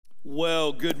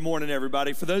Well, good morning,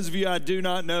 everybody. For those of you I do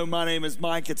not know, my name is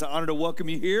Mike. It's an honor to welcome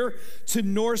you here to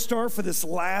North Star for this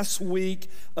last week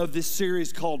of this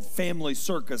series called Family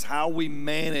Circus, how we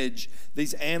manage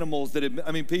these animals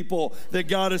people that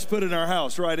God has put in our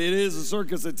house, right? It is a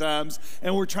circus at times,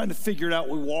 and we're trying to figure it out.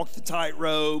 We walk the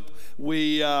tightrope.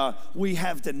 We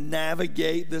have to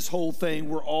navigate this whole thing.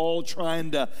 We're all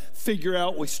trying to figure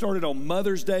out. We started on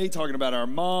Mother's Day talking about our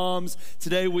moms.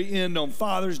 Today we end on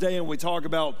Father's Day, and we talk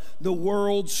about the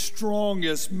world's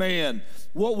strongest man.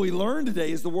 What we learned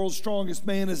today is the world's strongest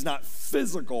man is not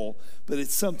physical, but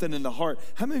it's something in the heart.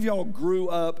 How many of y'all grew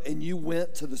up and you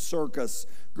went to the circus?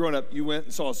 Growing up, you went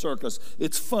and saw a circus.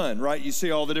 It's fun, right? You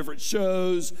see all the different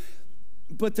shows,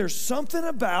 but there's something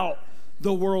about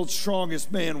the world's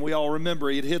strongest man. We all remember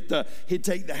he'd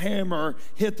take the hammer,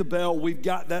 hit the bell. We've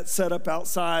got that set up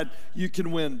outside. You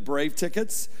can win Brave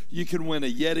tickets. You can win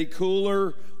a Yeti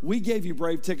cooler. We gave you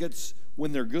Brave tickets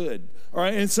when they're good. All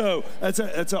right, and so that's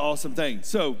an awesome thing.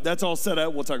 So that's all set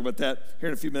up. We'll talk about that here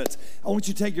in a few minutes. I want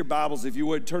you to take your Bibles, if you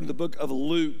would, turn to the book of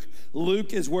Luke.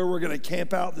 Luke is where we're going to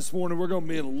camp out this morning. We're going to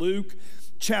be in Luke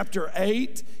chapter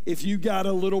 8. If you got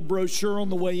a little brochure on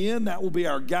the way in, that will be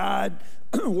our guide.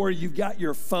 Where you've got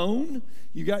your phone.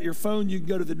 You got your phone, you can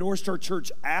go to the North Star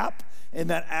Church app, and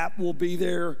that app will be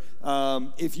there.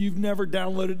 If you've never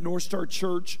downloaded North Star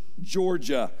Church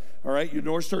Georgia, all right, your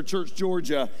North Star Church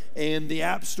Georgia, and the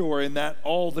App Store, and that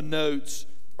all the notes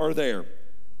are there.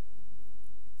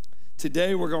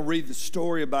 Today we're going to read the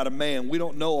story about a man we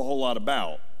don't know a whole lot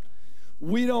about.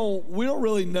 We don't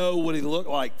really know what he looked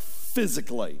like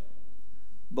physically,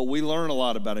 but we learn a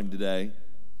lot about him today.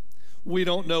 We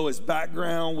don't know his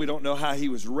background. We don't know how he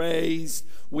was raised.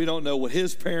 We don't know what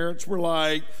his parents were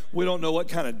like. We don't know what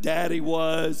kind of dad he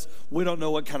was. We don't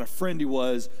know what kind of friend he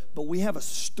was. But we have a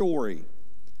story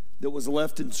that was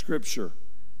left in Scripture.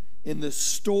 And this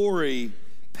story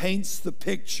paints the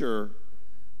picture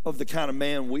of the kind of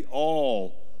man we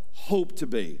all hope to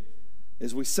be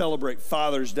as we celebrate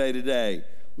Father's Day today.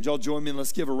 Would y'all join me and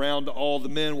let's give a round to all the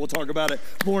men. We'll talk about it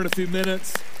more in a few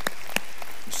minutes.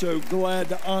 So glad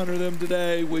to honor them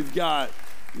today. We've got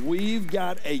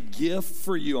a gift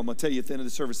for you. I'm going to tell you at the end of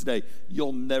the service today,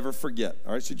 you'll never forget.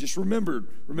 All right, so just remember,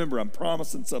 I'm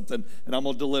promising something, and I'm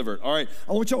going to deliver it. All right,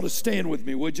 I want y'all to stand with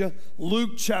me, would you?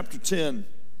 Luke chapter 10.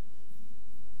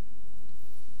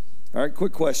 All right,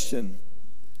 quick question.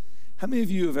 How many of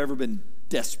you have ever been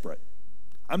desperate?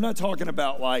 I'm not talking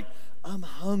about like, I'm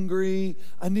hungry,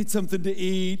 I need something to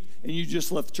eat, and you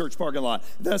just left the church parking lot.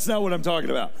 That's not what I'm talking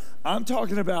about. I'm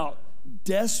talking about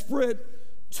desperate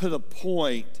to the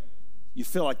point you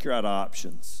feel like you're out of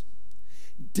options.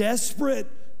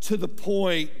 Desperate to the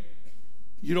point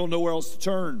you don't know where else to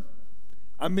turn.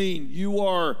 I mean, you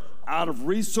are out of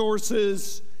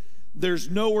resources. There's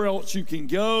nowhere else you can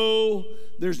go.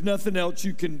 There's nothing else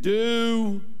you can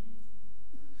do.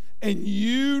 And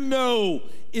you know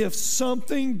if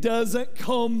something doesn't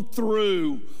come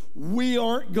through, we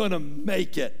aren't going to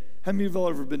make it. How many of you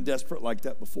have ever been desperate like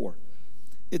that before?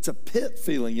 It's a pit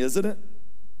feeling, isn't it?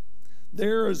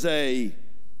 There is a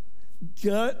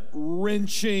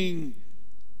gut-wrenching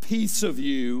piece of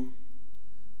you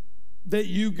that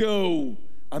you go,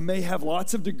 I may have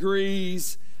lots of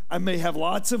degrees, I may have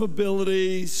lots of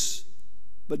abilities,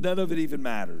 but none of it even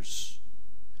matters.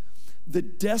 The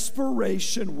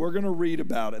desperation we're going to read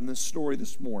about in this story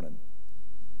this morning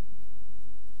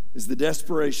is the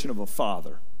desperation of a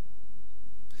father.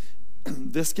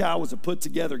 This guy was a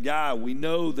put-together guy. We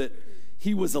know that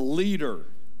he was a leader,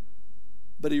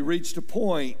 but he reached a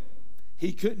point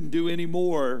he couldn't do any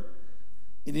more,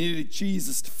 and he needed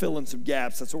Jesus to fill in some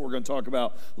gaps. That's what we're going to talk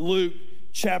about. Luke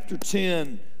chapter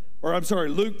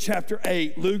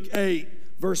 8, Luke 8,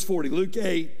 verse 40. Luke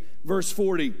 8, verse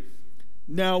 40.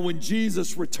 Now, when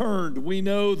Jesus returned, we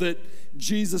know that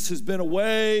Jesus has been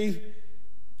away,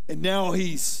 and now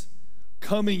he's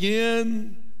coming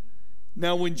in.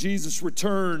 Now, when Jesus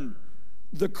returned,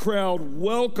 the crowd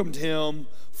welcomed him,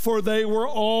 for they were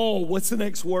all, what's the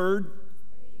next word?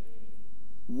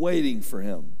 Waiting for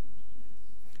him.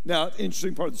 Now,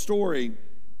 interesting part of the story,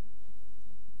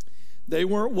 they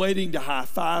weren't waiting to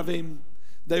high-five him.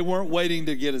 They weren't waiting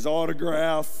to get his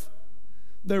autograph.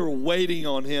 They were waiting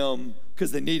on him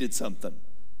because they needed something.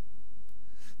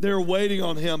 They were waiting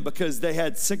on him because they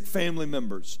had sick family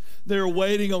members. They were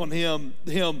waiting on him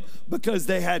because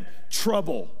they had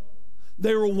trouble.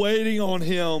 They were waiting on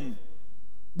him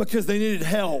because they needed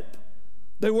help.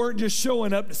 They weren't just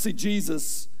showing up to see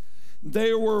Jesus.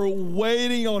 They were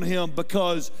waiting on him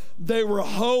because they were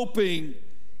hoping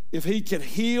if he could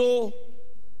heal,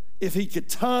 if he could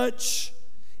touch,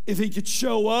 if he could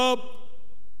show up,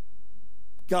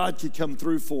 God could come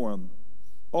through for him.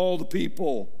 All the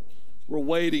people were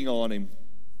waiting on him.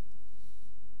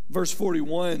 Verse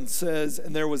 41 says,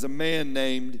 and there was a man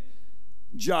named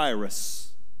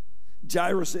Jairus.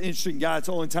 Jairus is an interesting guy. It's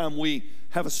the only time we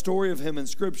have a story of him in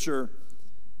Scripture.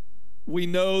 We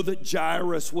know that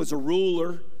Jairus was a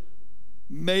ruler,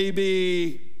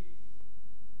 maybe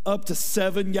up to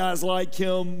 7 guys like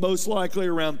him, most likely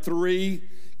around 3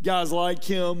 guys like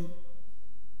him.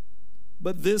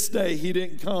 But this day, he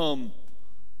didn't come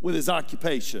with his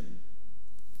occupation.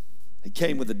 He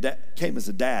came came as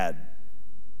a dad.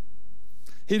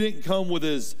 He didn't come with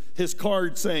his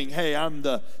card saying, hey, I'm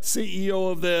the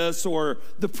CEO of this, or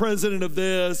the president of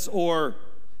this, or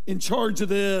in charge of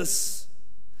this.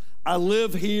 I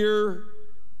live here.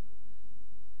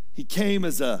 He came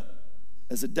as a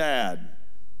dad.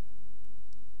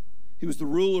 He was the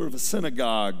ruler of a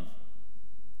synagogue.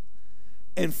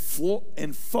 And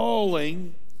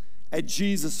falling at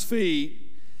Jesus' feet,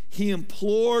 he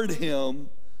implored him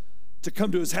to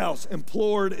come to his house.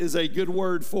 Implored is a good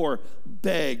word for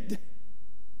begged.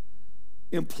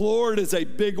 Implored is a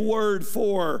big word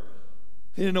for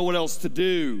he didn't know what else to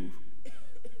do.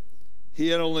 He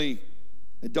had only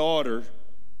a daughter,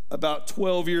 about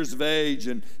 12 years of age,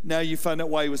 and now you find out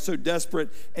why he was so desperate.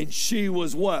 And she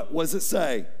was what? What does it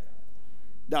say?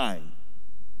 Dying.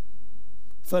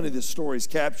 Funny, this story is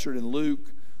captured in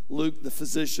Luke. Luke, the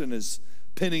physician, is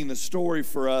penning the story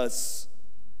for us.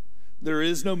 There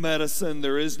is no medicine.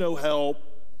 There is no help.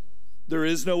 There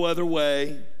is no other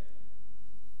way.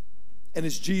 And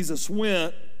as Jesus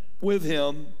went with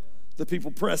him, the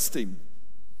people pressed him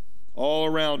all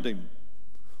around him.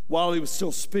 While he was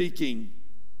still speaking,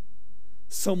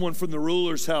 someone from the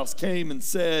ruler's house came and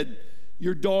said,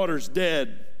 your daughter's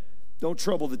dead. Don't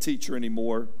trouble the teacher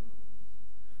anymore.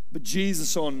 But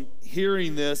Jesus, on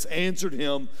hearing this, answered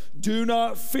him, do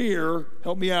not fear,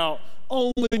 help me out,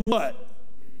 only what?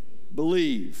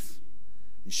 Believe,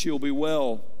 and she'll be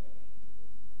well.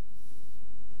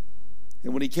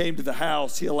 And when he came to the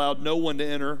house, he allowed no one to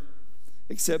enter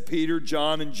except Peter,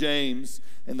 John, and James,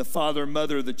 and the father and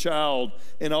mother of the child.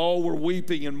 And all were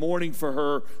weeping and mourning for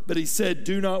her. But he said,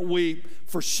 do not weep,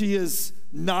 for she is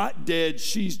not dead.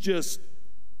 She's just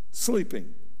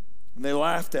sleeping. And they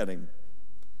laughed at him,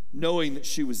 knowing that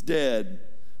she was dead.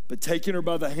 But taking her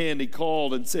by the hand, he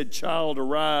called and said, child,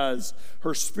 arise.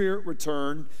 Her spirit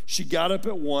returned. She got up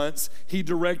at once. He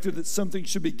directed that something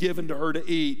should be given to her to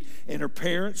eat. And her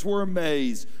parents were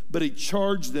amazed, but he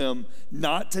charged them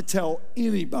not to tell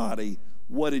anybody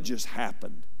what had just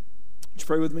happened. Would you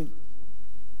pray with me?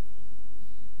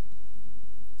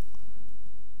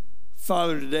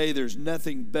 Father, today there's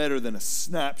nothing better than a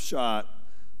snapshot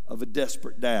of a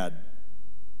desperate dad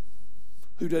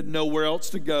who doesn't know where else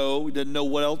to go. He doesn't know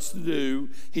what else to do.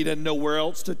 He doesn't know where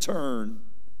else to turn.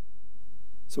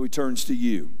 So he turns to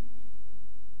you.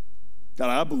 God,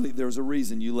 I believe there's a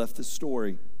reason you left this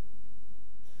story.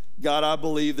 God, I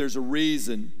believe there's a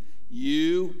reason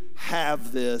you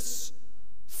have this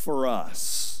for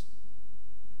us.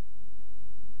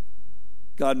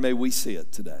 God, may we see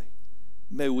it today.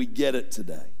 May we get it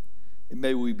today. And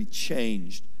may we be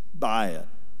changed by it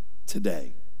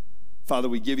today. Father,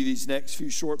 we give you these next few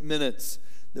short minutes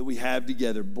that we have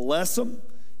together. Bless them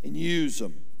and use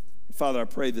them. And Father, I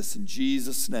pray this in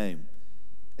Jesus' name.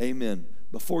 Amen.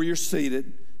 Before you're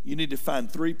seated, you need to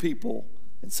find 3 people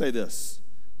and say this.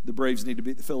 The Braves need to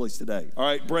beat the Phillies today. All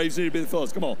right, Braves need to beat the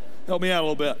Phillies. Come on, help me out a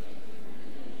little bit.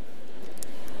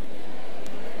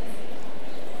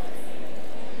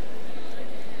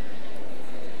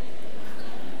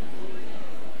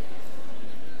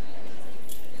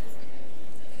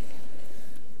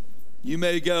 You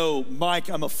may go, Mike,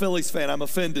 I'm a Phillies fan. I'm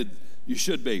offended. You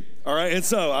should be. All right? And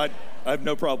so I have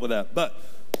no problem with that. But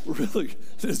really,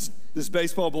 does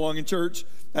baseball belong in church?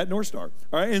 At North Star.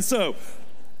 All right? And so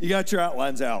you got your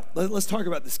outlines out. Let's talk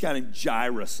about this guy named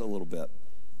Jairus a little bit.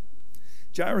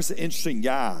 Jairus is an interesting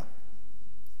guy.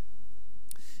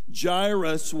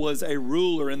 Jairus was a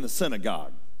ruler in the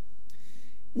synagogue,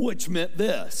 which meant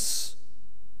this.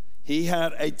 He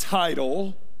had a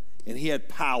title and he had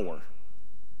power.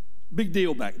 Big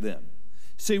deal back then.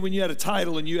 See, when you had a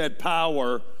title and you had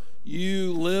power,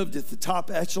 you lived at the top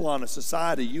echelon of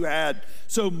society.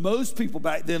 So most people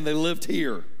back then, they lived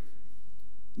here.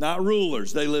 Not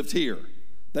rulers, they lived here.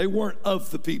 They weren't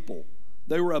of the people.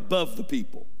 They were above the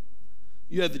people.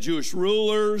 You had the Jewish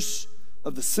rulers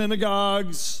of the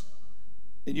synagogues,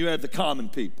 and you had the common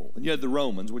people, and you had the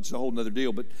Romans, which is a whole other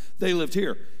deal, but they lived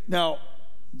here. Now,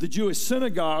 the Jewish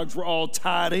synagogues were all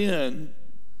tied in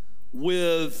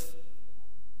with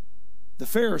the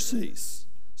Pharisees.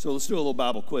 So let's do a little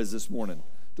Bible quiz this morning.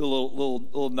 Do a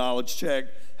little knowledge check,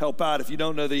 help out. If you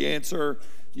don't know the answer,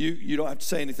 you don't have to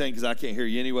say anything because I can't hear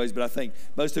you anyways, but I think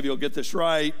most of you will get this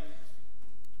right.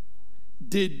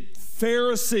 Did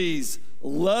Pharisees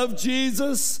love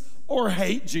Jesus or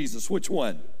hate Jesus? Which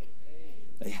one?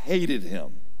 They hated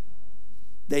him.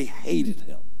 They hated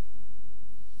him.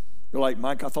 They're like,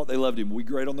 Mike, I thought they loved him. We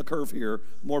grade on the curve here.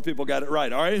 More people got it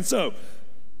right. All right, and so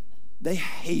they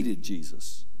hated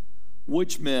Jesus,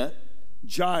 which meant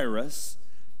Jairus,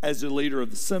 as the leader of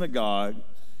the synagogue,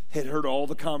 had heard all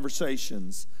the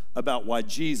conversations about why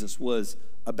Jesus was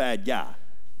a bad guy.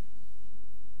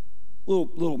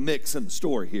 Little mix in the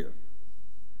story here.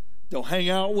 Don't hang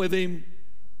out with him.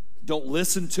 Don't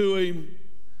listen to him.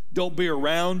 Don't be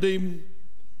around him.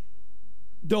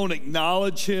 Don't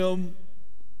acknowledge him.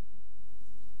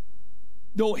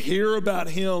 Don't hear about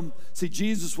him. See,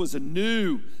 Jesus was a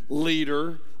new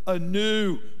leader, a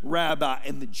new rabbi,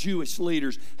 and the Jewish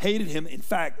leaders hated him. In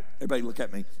fact, everybody look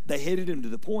at me. They hated him to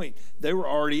the point, they were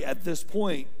already at this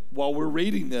point, while we're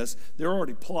reading this, they're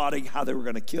already plotting how they were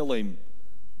going to kill him.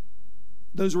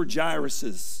 Those were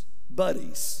Jairus'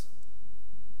 buddies.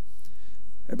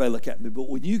 Everybody look at me. But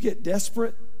when you get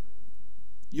desperate,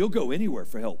 you'll go anywhere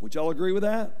for help. Would y'all agree with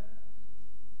that?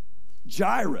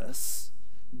 Jairus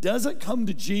doesn't come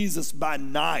to Jesus by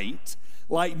night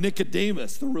like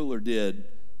Nicodemus, the ruler, did.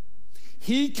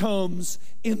 He comes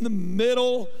in the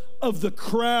middle of the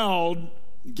crowd,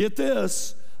 get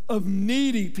this, of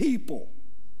needy people.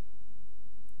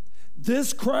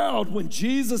 This crowd, when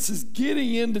Jesus is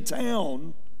getting into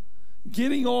town,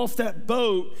 getting off that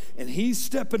boat, and he's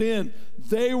stepping in,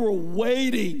 they were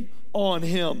waiting on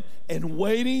him and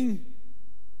waiting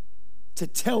to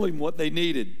tell him what they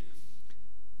needed.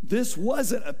 This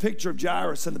wasn't a picture of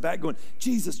Jairus in the back going,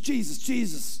 Jesus, Jesus,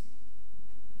 Jesus.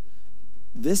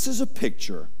 This is a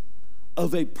picture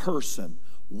of a person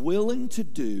willing to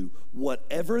do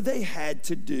whatever they had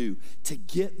to do to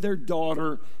get their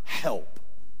daughter help.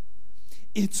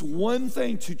 It's one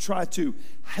thing to try to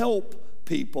help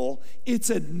people. It's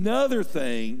another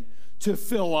thing to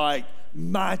feel like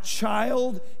my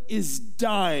child is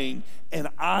dying and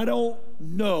I don't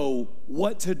know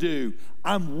what to do.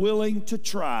 I'm willing to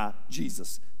try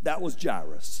Jesus. That was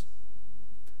Jairus.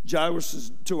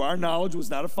 Jairus, to our knowledge, was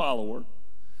not a follower,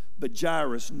 but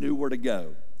Jairus knew where to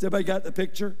go. Has everybody got the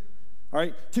picture? All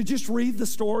right, to just read the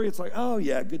story, it's like, oh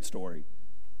yeah, good story.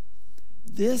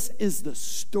 This is the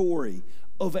story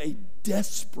of a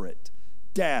desperate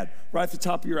dad. Right at the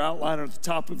top of your outline or at the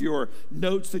top of your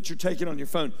notes that you're taking on your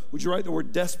phone, would you write the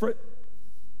word desperate?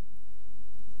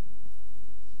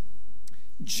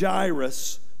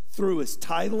 Jairus threw his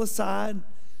title aside.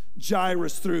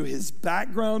 Jairus threw his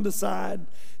background aside.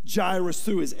 Jairus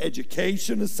threw his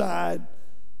education aside,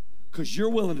 because you're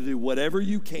willing to do whatever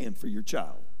you can for your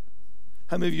child.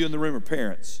 How many of you in the room are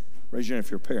parents? Raise your hand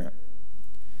if you're a parent.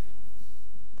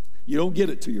 You don't get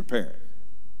it till you're a parent.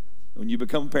 When you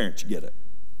become a parent, you get it.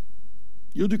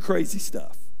 You'll do crazy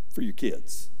stuff for your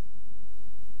kids.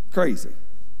 Crazy.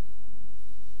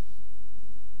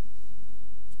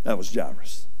 That was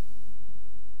Jairus.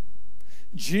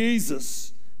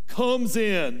 Jesus comes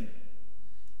in,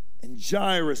 and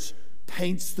Jairus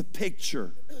paints the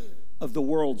picture of the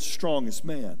world's strongest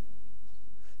man.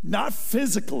 Not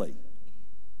physically,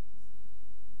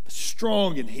 but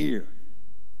strong in here.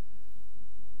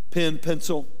 Pen,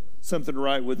 pencil, something to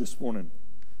write with this morning.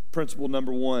 Principle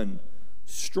number 1,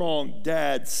 strong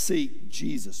dads seek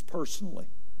Jesus personally.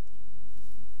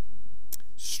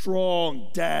 Strong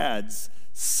dads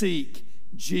seek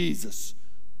Jesus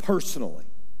personally.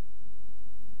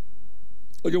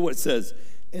 Look at what it says.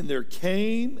 And there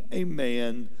came a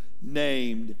man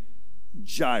named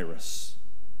Jairus.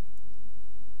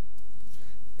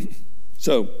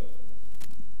 So, a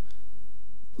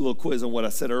little quiz on what I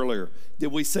said earlier.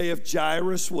 Did we say if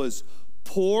Jairus was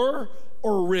poor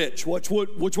or rich? Which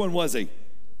one was he?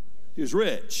 He was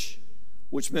rich,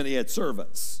 which meant he had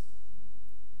servants,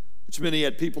 which meant he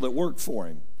had people that worked for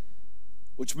him,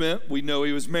 which meant we know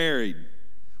he was married.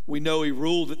 We know he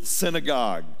ruled at the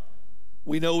synagogue.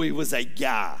 We know he was a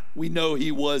guy. We know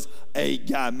he was a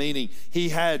guy, meaning he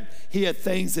had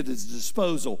things at his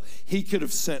disposal. He could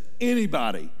have sent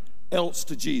anybody else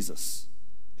to Jesus.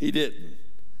 He didn't.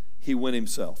 He went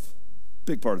himself.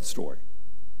 Big part of the story.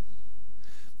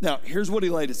 Now, here's what he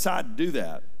laid aside to do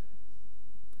that.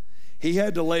 He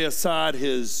had to lay aside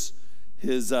his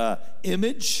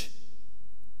image.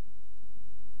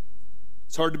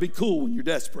 It's hard to be cool when you're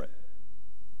desperate.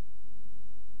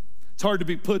 It's hard to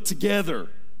be put together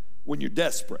when you're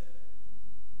desperate.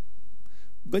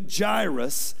 But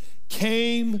Jairus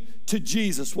came to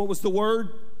Jesus. What was the word?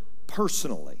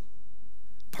 Personally.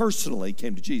 personally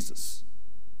came to Jesus.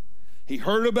 He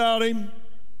heard about him.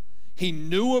 He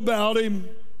knew about him.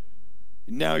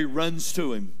 And now he runs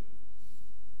to him.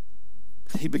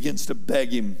 He begins to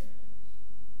beg him.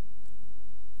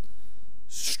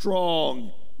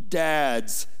 Strong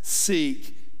dads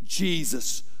seek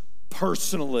Jesus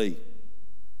personally.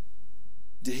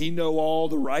 Did he know all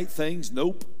the right things?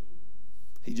 Nope.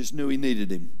 He just knew he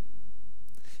needed him.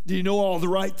 Did he know all the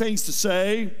right things to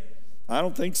say? I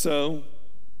don't think so.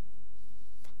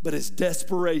 But his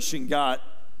desperation got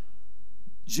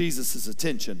Jesus'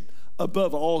 attention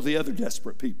above all the other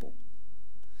desperate people.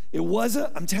 It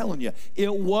wasn't, I'm telling you,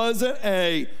 it wasn't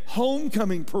a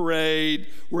homecoming parade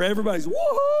where everybody's,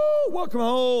 woohoo, welcome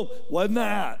home. Wasn't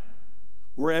that.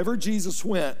 Wherever Jesus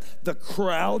went, the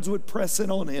crowds would press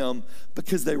in on him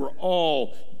because they were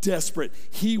all desperate.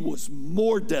 He was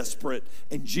more desperate,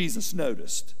 and Jesus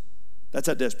noticed. That's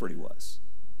how desperate he was.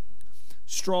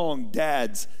 Strong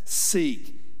dads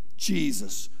seek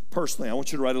Jesus personally. I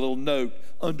want you to write a little note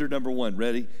under number 1.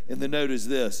 Ready? And the note is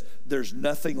this: there's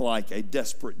nothing like a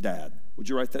desperate dad. Would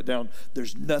you write that down?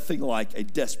 There's nothing like a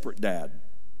desperate dad.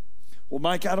 Well,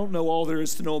 Mike, I don't know all there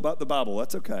is to know about the Bible.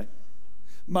 That's okay.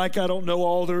 Mike, I don't know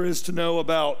all there is to know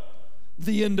about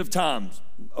the end of times.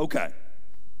 Okay.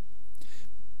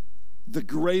 The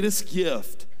greatest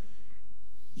gift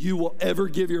you will ever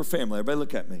give your family, everybody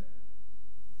look at me,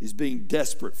 is being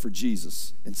desperate for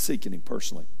Jesus and seeking him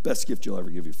personally. Best gift you'll ever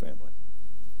give your family.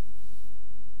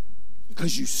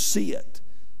 Because you see it.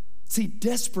 See,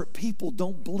 desperate people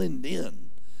don't blend in.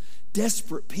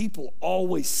 Desperate people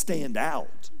always stand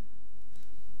out.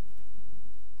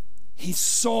 He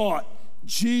sought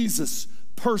Jesus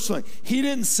personally. He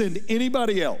didn't send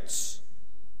anybody else.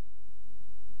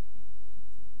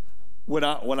 When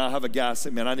I have a guy say,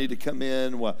 man, I need to come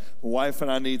in, my wife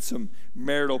and I need some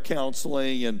marital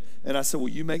counseling, and I said, well,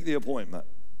 you make the appointment.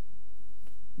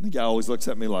 And the guy always looks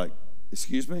at me like,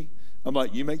 excuse me? I'm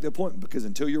like, you make the appointment, because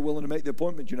until you're willing to make the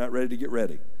appointment, you're not ready to get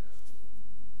ready.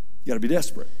 You got to be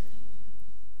desperate.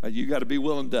 Right? You got to be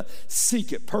willing to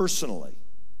seek it personally.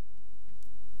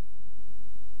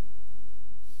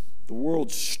 The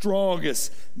world's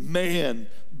strongest man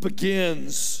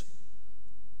begins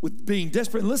with being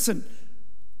desperate. And listen,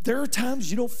 there are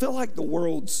times you don't feel like the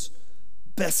world's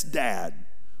best dad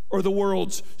or the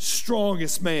world's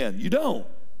strongest man. You don't.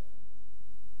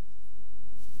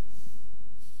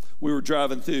 We were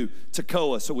driving through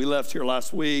Toccoa, so we left here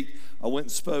last week. I went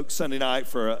and spoke Sunday night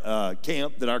for a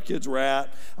camp that our kids were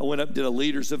at. I went up and did a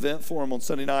leaders event for them on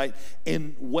Sunday night.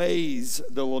 And Waze,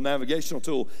 the little navigational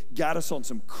tool, got us on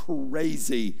some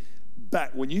crazy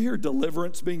back. When you hear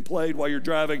Deliverance being played while you're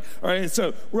driving, all right, and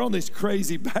so we're on these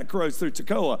crazy back roads through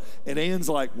Toccoa. And Ann's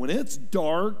like, when it's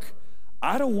dark,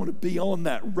 I don't want to be on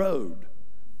that road.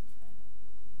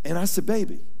 And I said,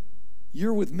 baby,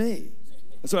 you're with me.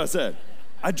 That's what I said.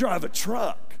 I drive a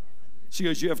truck. She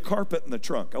goes, you have carpet in the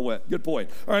trunk. I went, good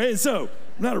point. All right, and so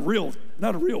I'm not a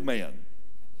real man.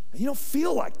 You don't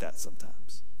feel like that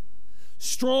sometimes.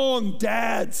 Strong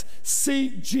dads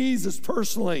seek Jesus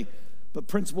personally. But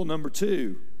principle number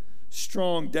 2,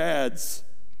 strong dads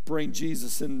bring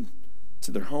Jesus into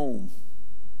their home.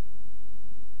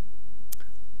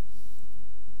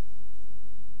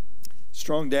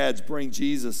 Strong dads bring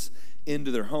Jesus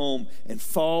into their home, and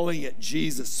falling at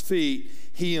Jesus' feet,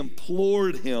 he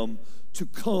implored him to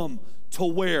come to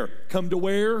where? Come to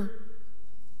where?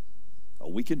 Oh,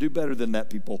 we can do better than that,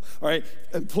 people. All right,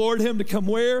 implored him to come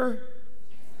where?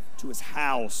 To his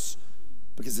house,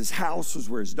 because his house was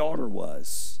where his daughter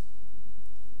was.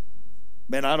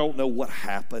 Man, I don't know what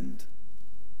happened.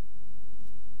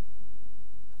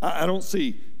 I don't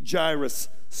see Jairus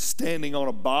standing on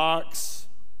a box.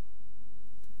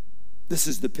 This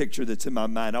is the picture that's in my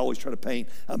mind. I always try to paint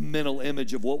a mental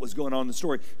image of what was going on in the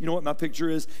story. You know what my picture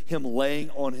is? Him laying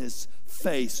on his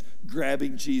face,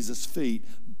 grabbing Jesus' feet,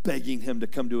 begging him to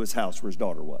come to his house where his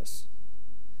daughter was.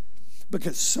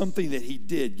 Because something that he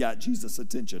did got Jesus'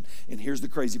 attention. And here's the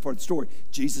crazy part of the story.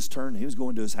 Jesus turned, he was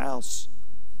going to his house.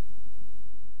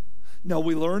 Now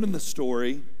we learn in the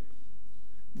story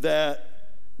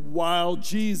that while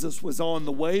Jesus was on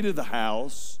the way to the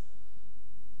house,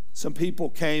 some people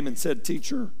came and said,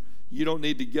 teacher, you don't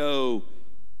need to go.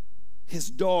 His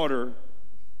daughter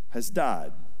has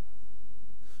died.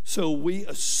 So we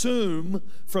assume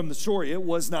from the story it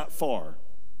was not far.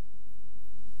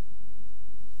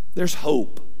 There's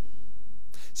hope.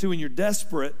 See, when you're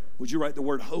desperate, would you write the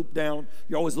word hope down?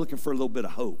 You're always looking for a little bit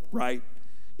of hope, right?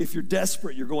 If you're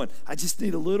desperate, you're going, I just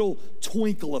need a little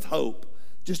twinkle of hope,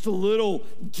 just a little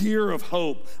gear of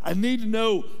hope. I need to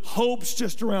know hope's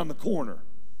just around the corner.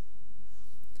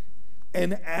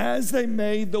 And as they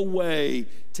made the way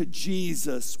to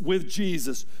Jesus, with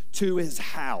Jesus, to his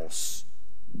house,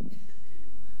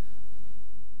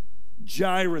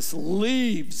 Jairus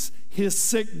leaves his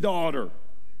sick daughter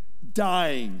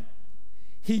dying.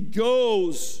 He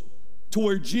goes to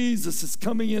where Jesus is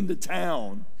coming into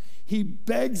town. He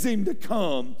begs him to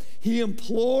come. He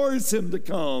implores him to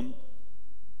come.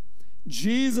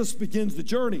 Jesus begins the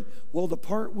journey. Well, the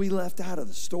part we left out of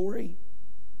the story,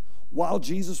 while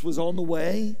Jesus was on the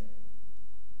way,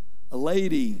 a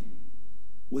lady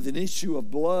with an issue of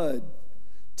blood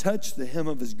touched the hem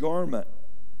of his garment.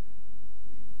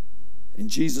 And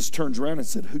Jesus turns around and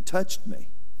said, "Who touched me?"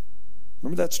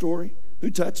 Remember that story? Who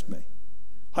touched me?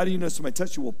 How do you know somebody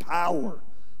touched you? Well, power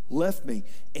left me.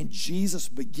 And Jesus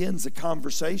begins a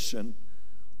conversation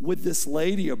with this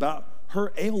lady about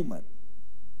her ailment.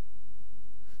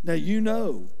 Now, you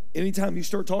know, anytime you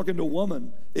start talking to a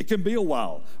woman, it can be a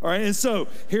while, all right? And so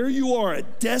here you are, a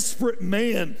desperate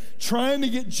man trying to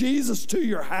get Jesus to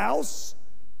your house.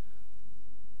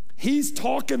 He's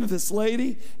talking to this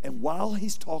lady, and while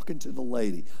he's talking to the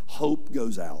lady, hope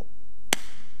goes out.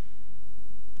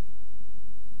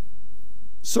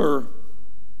 "Sir,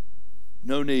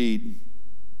 no need.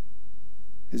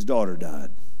 His daughter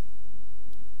died."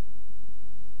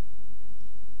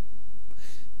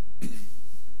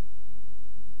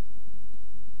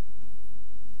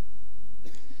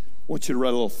 I want you to write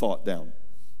a little thought down.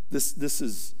 This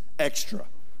is extra,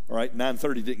 all right?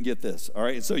 9:30 didn't get this, all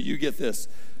right? And so you get this.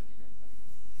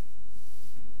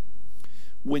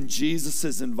 When Jesus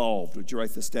is involved, would you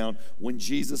write this down? When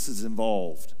Jesus is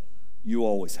involved, you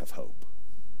always have hope.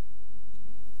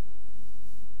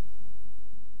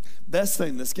 Best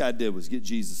thing this guy did was get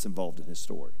Jesus involved in his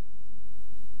story.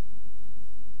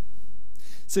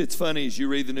 See, it's funny, as you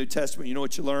read the New Testament, you know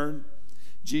what you learn?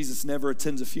 Jesus never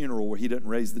attends a funeral where he doesn't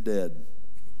raise the dead.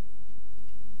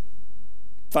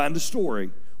 Find a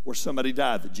story where somebody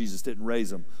died that Jesus didn't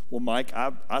raise them. Well, Mike,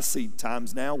 I see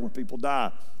times now where people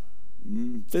die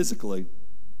physically.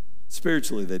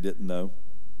 Spiritually, they didn't know.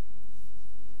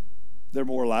 They're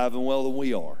more alive and well than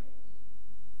we are.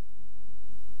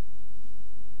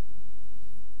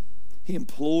 He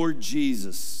implored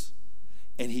Jesus,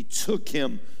 and he took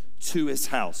him to his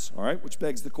house, all right? Which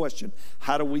begs the question,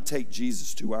 how do we take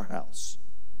Jesus to our house?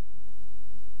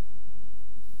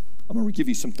 I'm going to give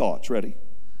you some thoughts. Ready?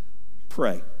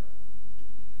 Pray.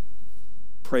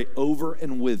 Pray over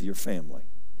and with your family.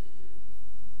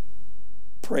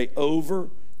 Pray over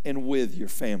and with your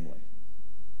family.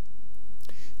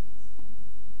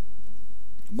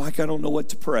 Mike, I don't know what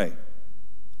to pray.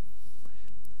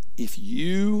 If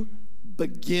you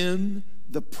begin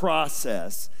the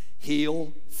process,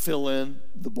 he'll fill in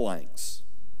the blanks.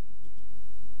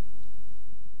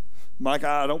 Mike,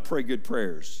 I don't pray good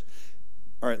prayers.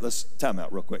 All right, let's time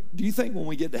out real quick. Do you think when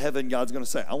we get to heaven, God's going to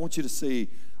say, I want you to see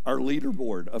our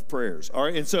leaderboard of prayers? All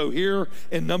right, and so here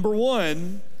in number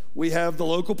 1, we have the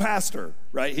local pastor,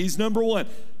 right? He's number 1.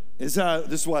 This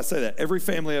is why I say that. Every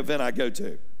family event I go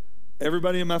to,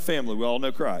 everybody in my family, we all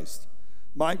know Christ.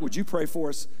 Mike, would you pray for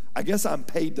us? I guess I'm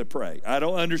paid to pray. I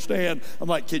don't understand. I'm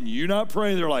like, can you not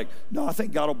pray? They're like, no, I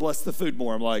think God will bless the food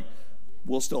more. I'm like,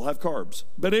 we'll still have carbs.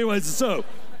 But anyways, so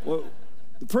well,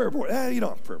 the prayer board, you don't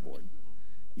have a prayer board.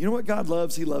 You know what God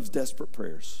loves? He loves desperate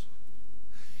prayers.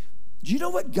 Do you know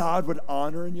what God would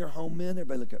honor in your home, men?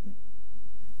 Everybody look at me.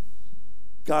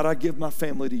 God, I give my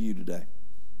family to you today.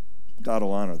 God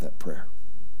will honor that prayer.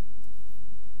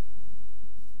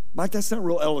 Mike, that's not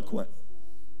real eloquent.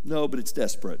 No, but it's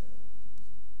desperate.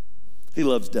 He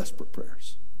loves desperate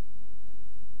prayers.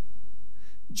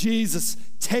 Jesus,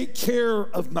 take care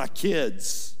of my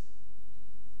kids.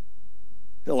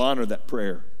 He'll honor that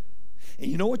prayer. And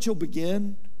you know what you'll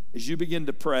begin? As you begin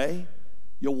to pray,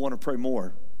 you'll want to pray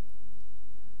more.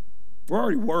 We're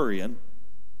already worrying.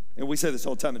 And we say this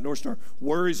all the time at North Star.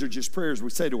 Worries are just prayers we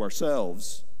say to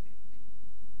ourselves.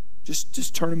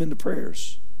 Just turn them into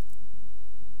prayers.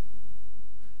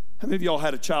 How many of y'all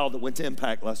had a child that went to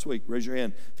Impact last week? Raise your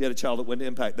hand if you had a child that went to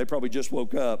Impact. They probably just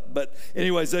woke up. But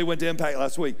anyways, they went to Impact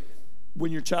last week.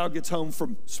 When your child gets home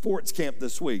from sports camp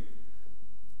this week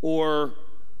or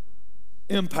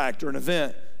Impact or an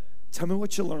event, tell me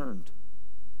what you learned.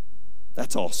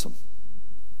 That's awesome.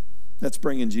 That's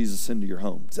bringing Jesus into your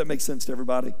home. Does that make sense to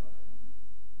everybody?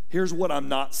 Here's what I'm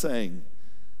not saying.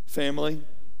 Family,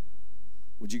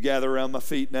 would you gather around my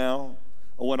feet now?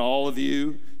 I want all of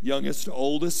you, youngest to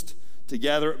oldest, to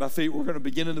gather at my feet. We're going to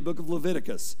begin in the book of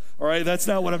Leviticus. All right, that's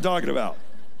not what I'm talking about.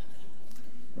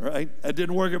 All right, that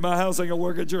didn't work at my house. Ain't going to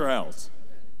work at your house.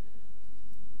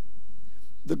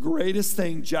 The greatest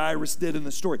thing Jairus did in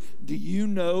the story. Do you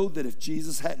know that if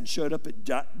Jesus hadn't showed up at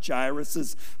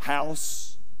Jairus'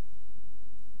 house,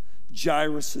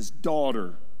 Jairus'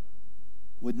 daughter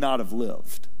would not have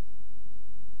lived?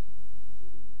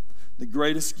 The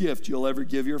greatest gift you'll ever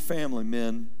give your family,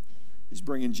 men, is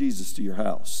bringing Jesus to your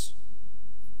house.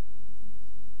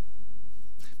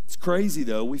 It's crazy,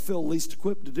 though. We feel least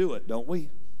equipped to do it, don't we?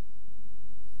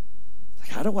 Like,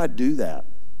 how do I do that?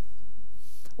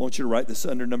 I want you to write this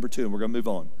under number 2, and we're going to move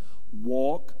on.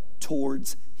 Walk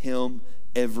towards him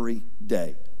every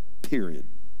day, period.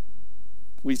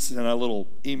 We sent a little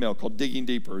email called Digging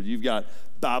Deeper. You've got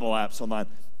Bible apps online.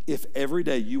 If every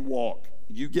day you walk,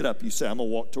 you get up, you say, I'm going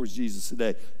to walk towards Jesus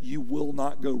today, you will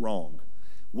not go wrong.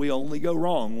 We only go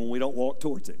wrong when we don't walk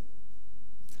towards him.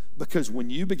 Because when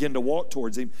you begin to walk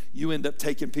towards him, you end up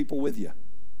taking people with you.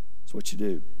 That's what you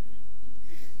do.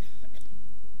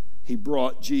 He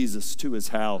brought Jesus to his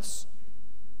house.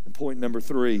 And point number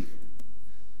 3,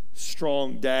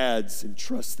 strong dads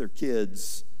entrust their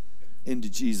kids into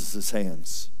Jesus'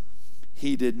 hands.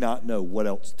 He did not know what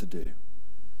else to do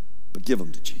but give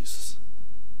them to Jesus.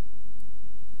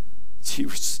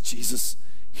 Jesus,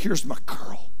 here's my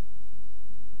girl.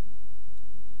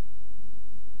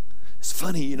 It's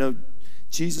funny, you know,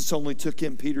 Jesus only took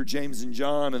in Peter, James, and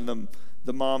John, and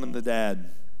the mom and the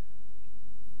dad.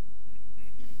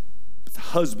 But the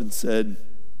husband said,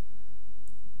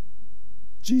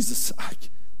 Jesus, I'm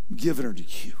giving her to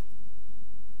you.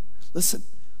 Listen,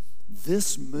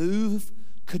 this move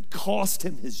could cost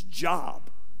him his job.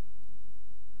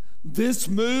 This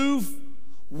move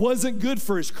wasn't good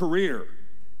for his career.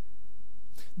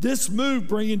 This move,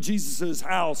 bringing Jesus to his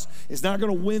house, is not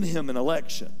going to win him an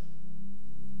election.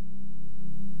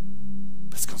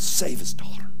 But it's going to save his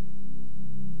daughter.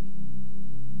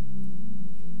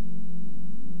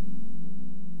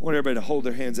 I want everybody to hold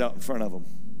their hands out in front of them.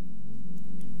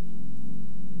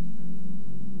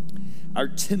 Our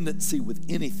tendency with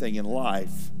anything in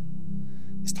life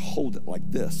is to hold it like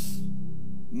this.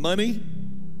 Money,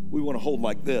 we want to hold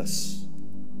like this.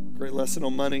 Great lesson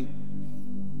on money.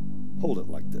 Hold it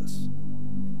like this.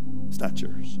 It's not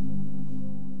yours.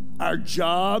 Our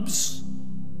jobs,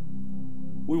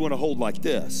 we want to hold like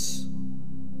this.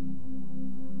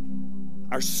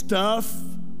 Our stuff,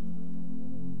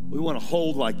 we want to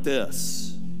hold like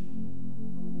this.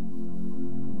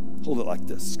 Hold it like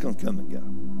this. It's going to come and go.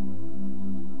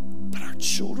 But our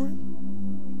children,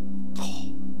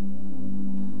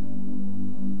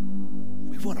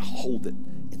 we want to hold it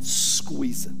and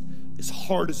squeeze it as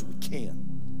hard as we can.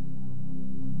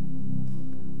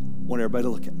 I want everybody to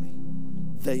look at me.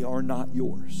 They are not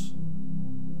yours.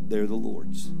 They're the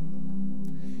Lord's.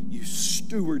 You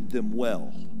steward them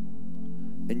well,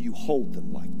 and you hold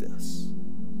them like this.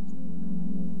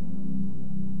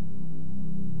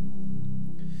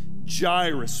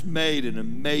 Jairus made an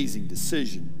amazing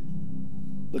decision.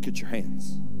 Look at your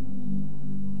hands.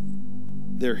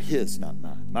 They're his, not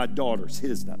mine. My daughter's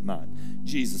his, not mine.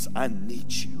 Jesus, I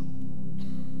need you.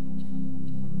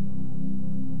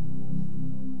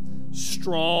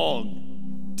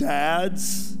 Strong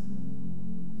dads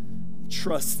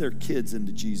trust their kids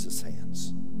into Jesus' hands.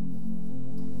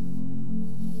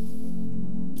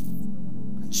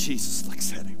 And Jesus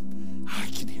looks at him. I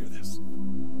can hear this.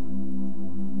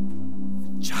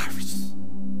 Jairus,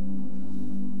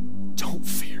 don't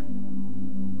fear.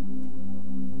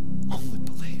 Only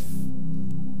believe.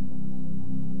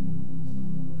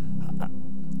 I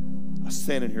was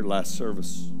standing here last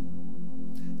service,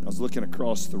 and I was looking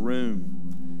across the room.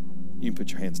 You can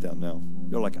put your hands down now.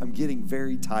 You're like, I'm getting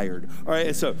very tired. All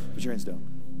right, so put your hands down.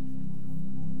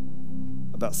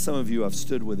 About some of you I've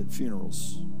stood with at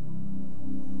funerals.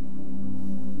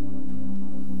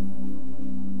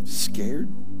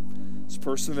 Scared? This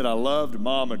person that I loved, a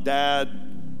mom or dad,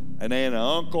 an aunt, an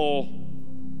uncle,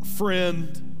 a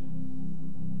friend.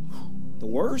 The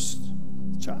worst,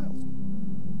 the child.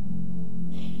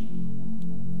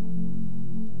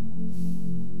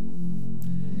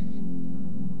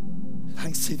 I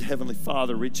can see the Heavenly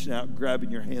Father reaching out, grabbing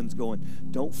your hands, going,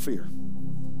 don't fear.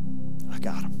 I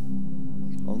got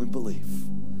him. Only believe.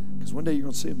 Because one day you're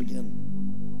going to see him again.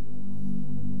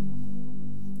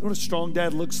 You know what a strong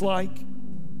dad looks like?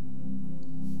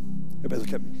 Everybody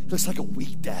look at me. He looks like a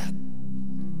weak dad.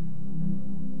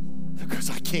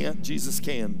 Because I can't, Jesus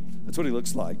can. That's what he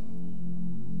looks like.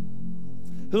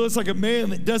 He looks like a man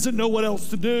that doesn't know what else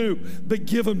to do but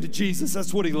give him to Jesus.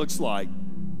 That's what he looks like.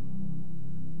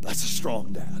 That's a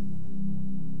strong dad.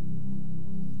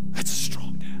 That's a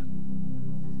strong dad.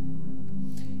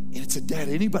 And it's a dad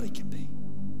anybody can be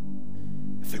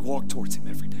if they walk towards him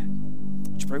every day.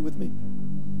 Would you pray with me?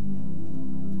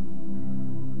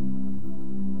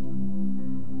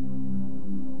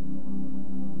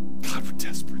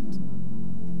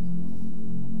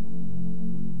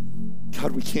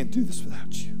 God, we can't do this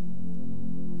without you.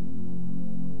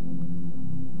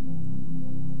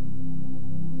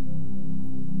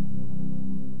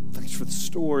 Thanks for the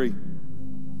story.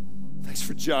 Thanks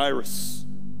for Jairus.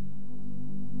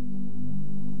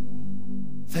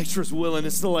 Thanks for his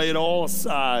willingness to lay it all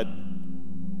aside.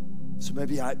 So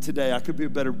maybe today I could be a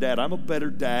better dad. I'm a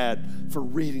better dad for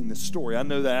reading this story. I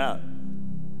know that.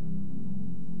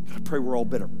 But I pray we're all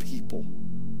better people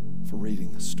for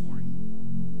reading this story.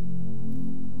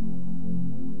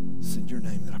 It's in your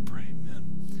name that I pray, amen.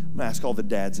 I'm going to ask all the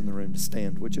dads in the room to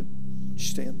stand, would you? Would you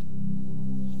stand?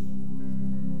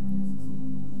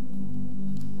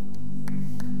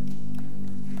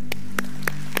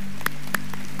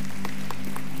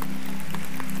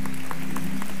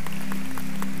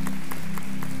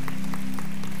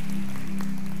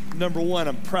 Number one,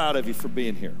 I'm proud of you for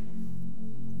being here.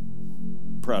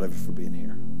 Proud of you for being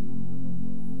here.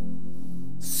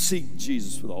 Seek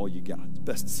Jesus with all you got. It's the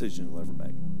best decision you'll ever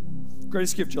make.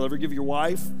 Greatest gift you'll ever give your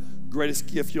wife, greatest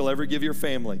gift you'll ever give your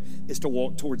family is to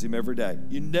walk towards him every day.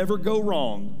 You never go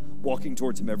wrong walking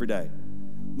towards him every day.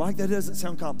 Mike, that doesn't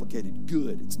sound complicated.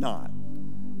 Good, it's not.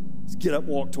 Just get up,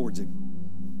 walk towards him.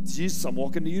 Jesus, I'm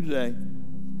walking to you today.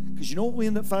 Because you know what we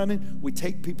end up finding? We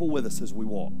take people with us as we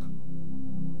walk.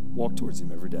 Walk towards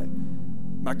him every day.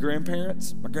 My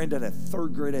granddad had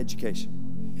third grade education.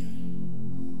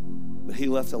 But he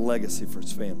left a legacy for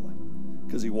his family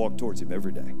because he walked towards him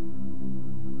every day.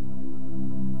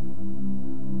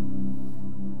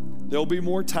 There'll be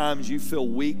more times you feel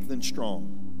weak than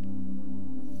strong.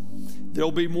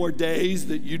 There'll be more days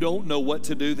that you don't know what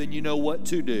to do than you know what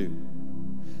to do.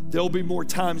 There'll be more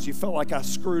times you felt like I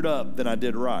screwed up than I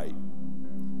did right.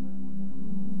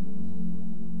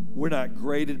 We're not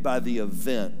graded by the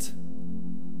event.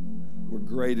 We're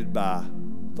graded by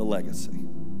the legacy.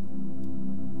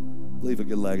 Leave a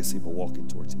good legacy, but walking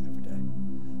towards him every day.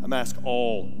 I'm asking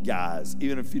all guys,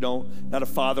 even if you not a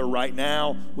father right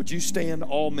now, would you stand,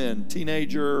 all men,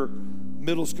 teenager,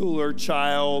 middle schooler,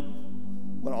 child,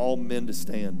 I want all men to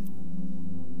stand.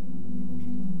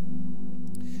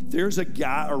 If there's a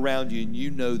guy around you and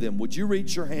you know them, would you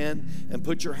reach your hand and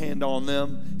put your hand on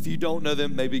them? If you don't know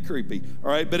them, maybe creepy. All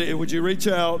right, but would you reach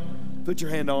out, put your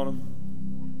hand on them?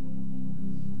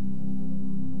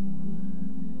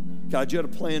 God, you had a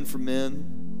plan for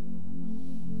men,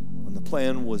 and the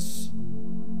plan was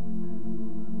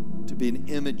to be an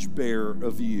image bearer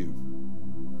of you.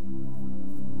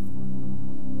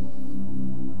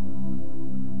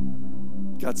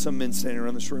 God, some men standing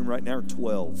around this room right now are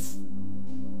 12.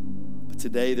 But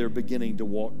today they're beginning to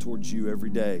walk towards you every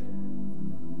day.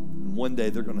 And one day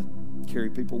they're going to carry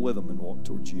people with them and walk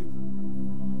towards you.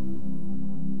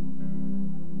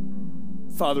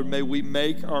 Father, may we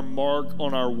make our mark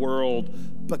on our world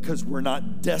because we're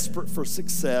not desperate for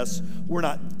success. We're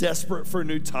not desperate for a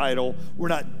new title. We're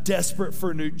not desperate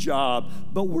for a new job,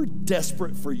 but we're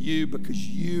desperate for you because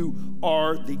you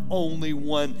are the only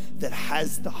one that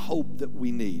has the hope that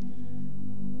we need.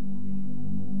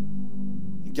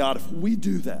 And God, if we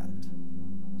do that,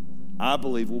 I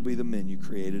believe we'll be the men you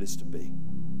created us to be.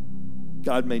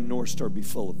 God, may North Star be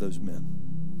full of those men.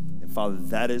 Father,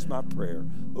 that is my prayer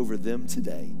over them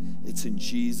today. It's in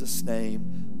Jesus'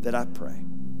 name that I pray.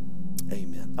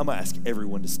 Amen. I'm going to ask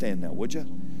everyone to stand now, would you?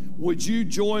 Would you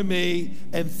join me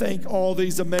and thank all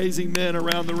these amazing men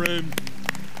around the room?